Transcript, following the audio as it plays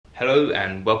Hello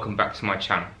and welcome back to my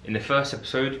channel. In the first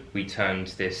episode, we turned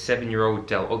this 7-year-old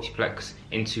Dell Optiplex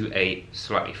into a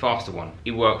slightly faster one.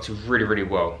 It worked really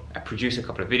well. I produced a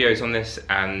couple of videos on this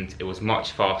and it was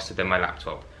much faster than my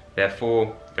laptop.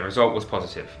 Therefore, the result was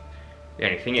positive. The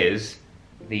only thing is,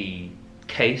 the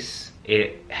case,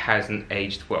 it hasn't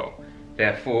aged well.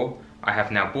 Therefore, I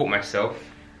have now bought myself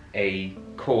a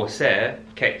Corsair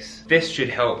case. This should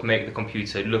help make the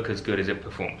computer look as good as it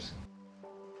performs.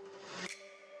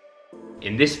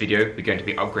 In this video, we're going to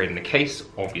be upgrading the case,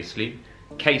 obviously.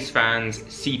 Case fans,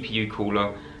 CPU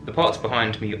cooler. The parts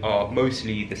behind me are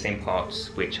mostly the same parts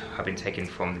which have been taken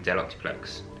from the Dell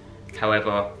Optiplex.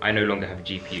 However, I no longer have a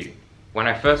GPU. When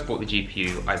I first bought the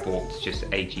GPU, I bought just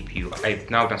a GPU. I've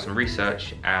now done some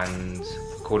research and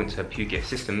according to Puget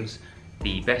Systems,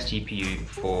 the best GPU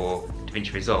for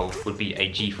Davinci Resolve would be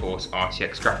a GeForce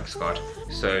RTX graphics card.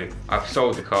 So I've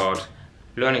sold the card.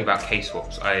 Learning about case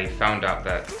swaps, I found out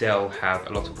that Dell have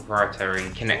a lot of proprietary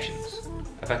connections.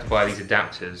 I've had to buy these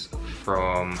adapters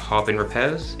from Harbin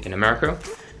Repairs in America.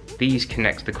 These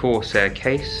connect the Corsair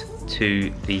case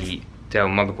to the Dell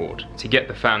motherboard. To get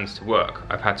the fans to work,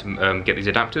 I've had to get these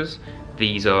adapters.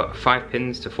 These are 5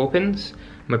 pins to 4 pins.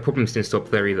 My problems didn't stop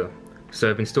there either. So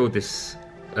I've installed this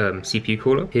CPU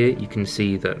cooler. Here you can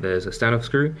see that there's a standoff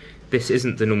screw. This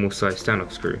isn't the normal size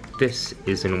standoff screw. This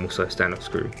is the normal size standoff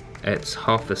screw. It's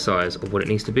half the size of what it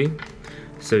needs to be.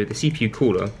 So the CPU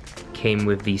cooler came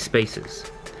with these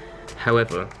spacers.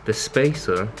 However, the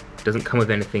spacer doesn't come with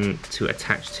anything to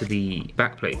attach to the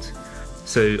backplate.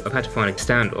 So I've had to find a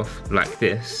standoff like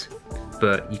this,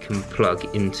 but you can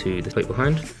plug into the plate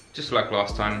behind. Just like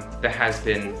last time, there has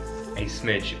been a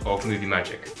smidge of movie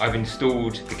magic. I've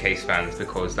installed the case fans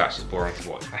because that's just boring to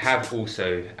watch. I have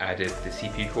also added the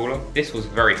CPU cooler. This was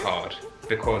very hard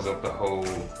because of the whole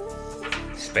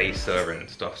spacer and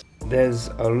stuff. There's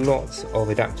a lot of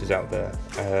adapters out there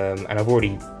and I've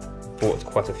already bought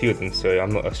quite a few of them, so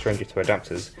I'm not a stranger to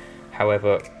adapters.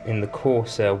 However, in the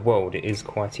Corsair world, it is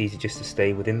quite easy just to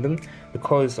stay within them.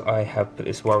 Because I have put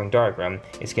this wiring diagram,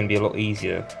 it's going to be a lot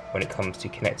easier when it comes to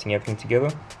connecting everything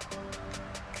together.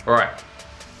 Alright,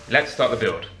 let's start the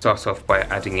build. Start off by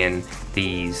adding in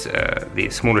these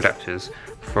small adapters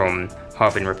from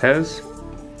Harbin Repairs.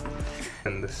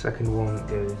 And the second one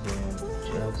goes in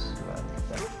just like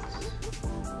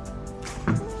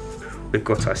that. We've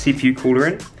got our CPU cooler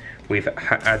in. We've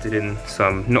added in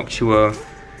some Noctua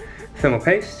thermal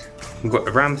paste. We've got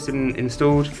the RAMs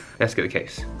installed. Let's get the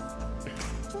case.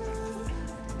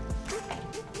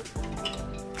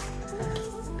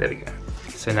 There we go.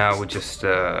 So now we'll just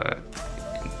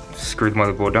screw the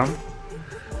motherboard down.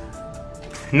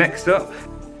 Next up,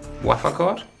 Wi-Fi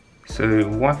card. So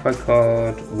Wi-Fi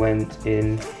card went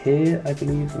in here, I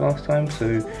believe, last time. So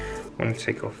I'm going to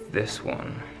take off this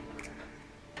one.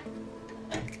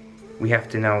 We have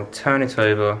to now turn it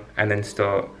over and then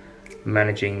start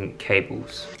managing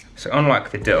cables. So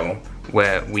unlike the Dell,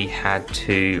 where we had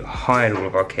to hide all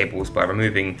of our cables by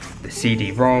removing the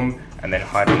CD-ROM and then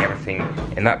hiding everything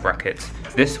in that bracket,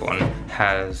 this one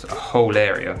has a whole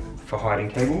area for hiding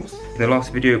cables. In the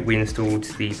last video, we installed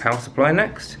the power supply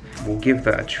next. We'll give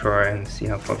that a try and see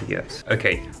how far we get.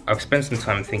 Okay, I've spent some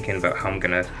time thinking about how I'm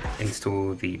gonna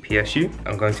install the PSU.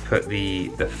 I'm going to put the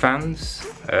fans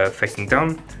facing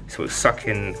down, so it'll suck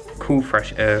in cool,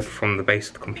 fresh air from the base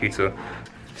of the computer.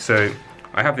 So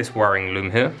I have this wiring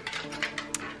loom here.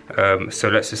 So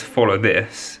let's just follow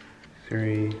this.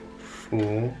 3,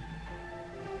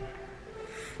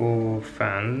 4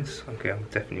 fans. Okay, I'm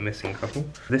definitely missing a couple.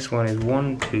 This one is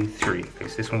 1, 2, 3. Okay,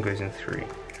 so this one goes in 3.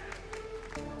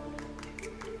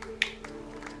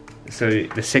 So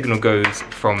the signal goes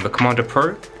from the Commander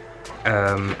Pro,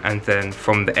 and then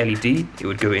from the LED, it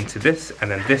would go into this, and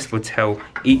then this would tell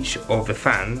each of the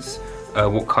fans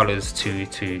what colors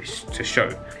to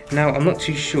show. Now, I'm not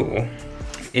too sure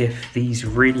if these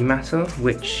really matter,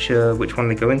 which one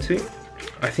they go into.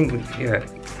 I think, yeah.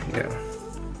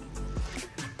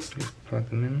 Just plug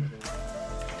them in.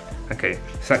 Okay,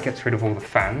 so that gets rid of all the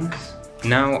fans.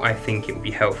 Now I think it would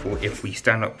be helpful if we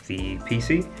stand up the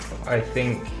PC. I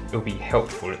think it would be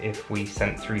helpful if we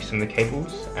sent through some of the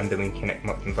cables and then we connect them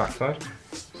up from the backside.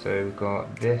 So we've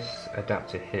got this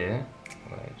adapter here,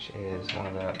 which is one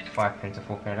of the 5-pin to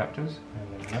 4-pin adapters.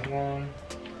 And then another one.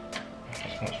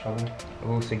 That's much trouble. I've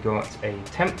also got a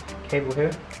temp cable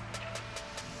here.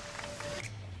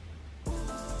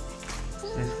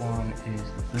 So this one is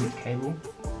the boot cable.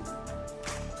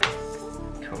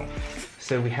 Cool.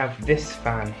 So we have this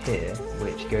fan here,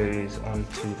 which goes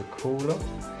onto the cooler.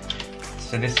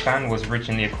 So this fan was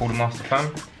originally a Cooler Master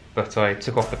fan, but I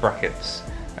took off the brackets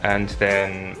and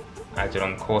then added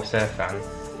on the Corsair fan.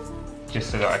 just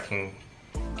so that I can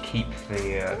keep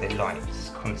the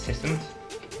lights consistent.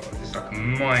 Oh, it's like a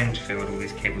minefield, all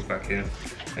these cables back here.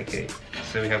 Okay,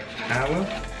 so we have power,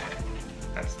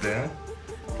 that's there.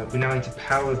 But we now need to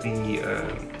power the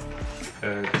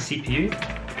CPU.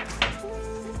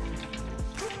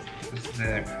 This is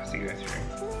there, it has to go through.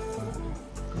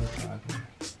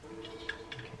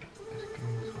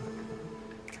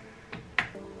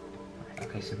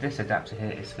 Okay, so this adapter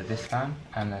here is for this fan,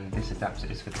 and then this adapter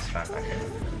is for this fan. Okay,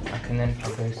 I can then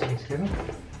plug those two together.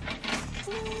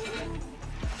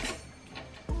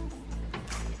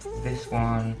 This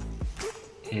one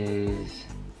is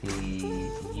the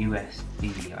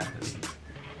USB, I believe.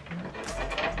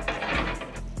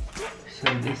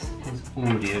 So this is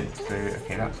audio, so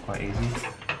okay, that's quite easy.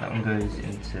 That one goes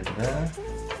into there.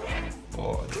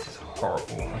 Oh, this is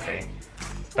horrible. Okay,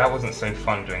 that wasn't so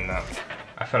fun doing that.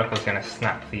 I felt like I was going to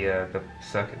snap the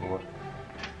circuit board.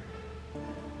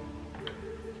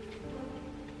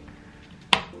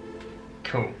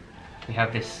 Cool. We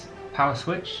have this power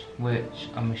switch, which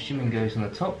I'm assuming goes on the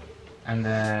top, and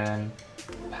then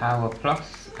power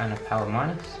plus and a power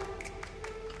minus.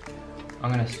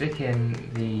 I'm going to stick in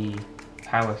the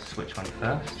power switch one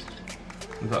first.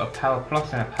 We've got a power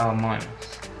plus and a power minus.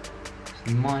 So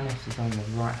the minus is on the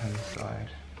right hand side.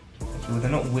 So they're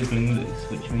not wiggling loose,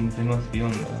 which means they must be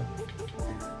on there.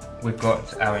 We've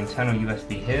got our internal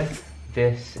USB here.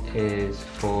 This is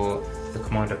for the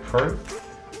Commander Pro.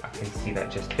 I can see that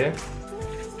just here.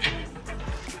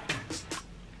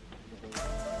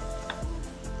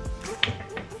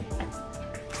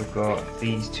 We've got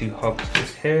these two hubs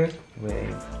just here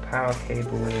with power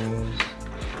cables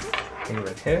here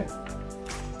and here.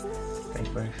 They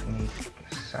both need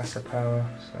SATA power,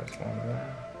 so that's one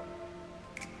there.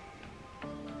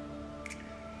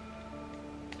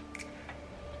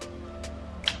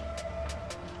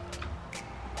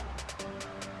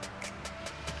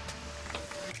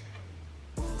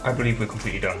 I believe we're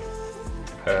completely done.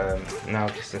 Now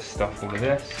just to stuff all of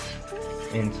this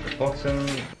into the bottom.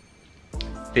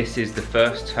 This is the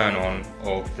first turn on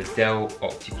of the Dell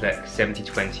Optiplex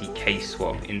 7020 case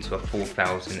swap into a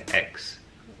 4000X.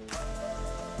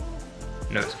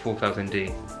 No, it's a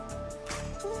 4000D.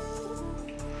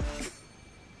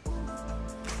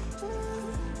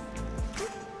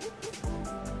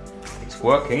 It's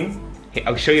working.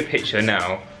 I'll show you a picture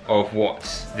now of what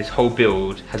this whole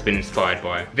build has been inspired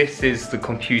by. This is the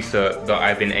computer that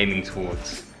I've been aiming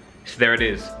towards. So there it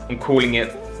is. I'm calling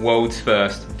it world's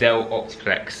first Dell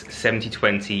Optiplex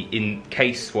 7020 in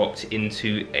case swapped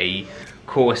into a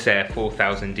Corsair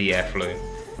 4000D airflow.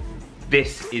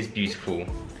 This is beautiful.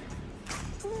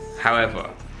 However,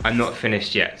 I'm not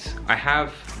finished yet. I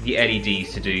have the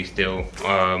LEDs to do still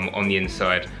on the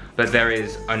inside, but there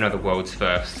is another world's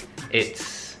first.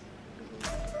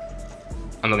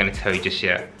 I'm not going to tell you just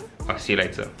yet. I'll see you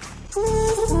later.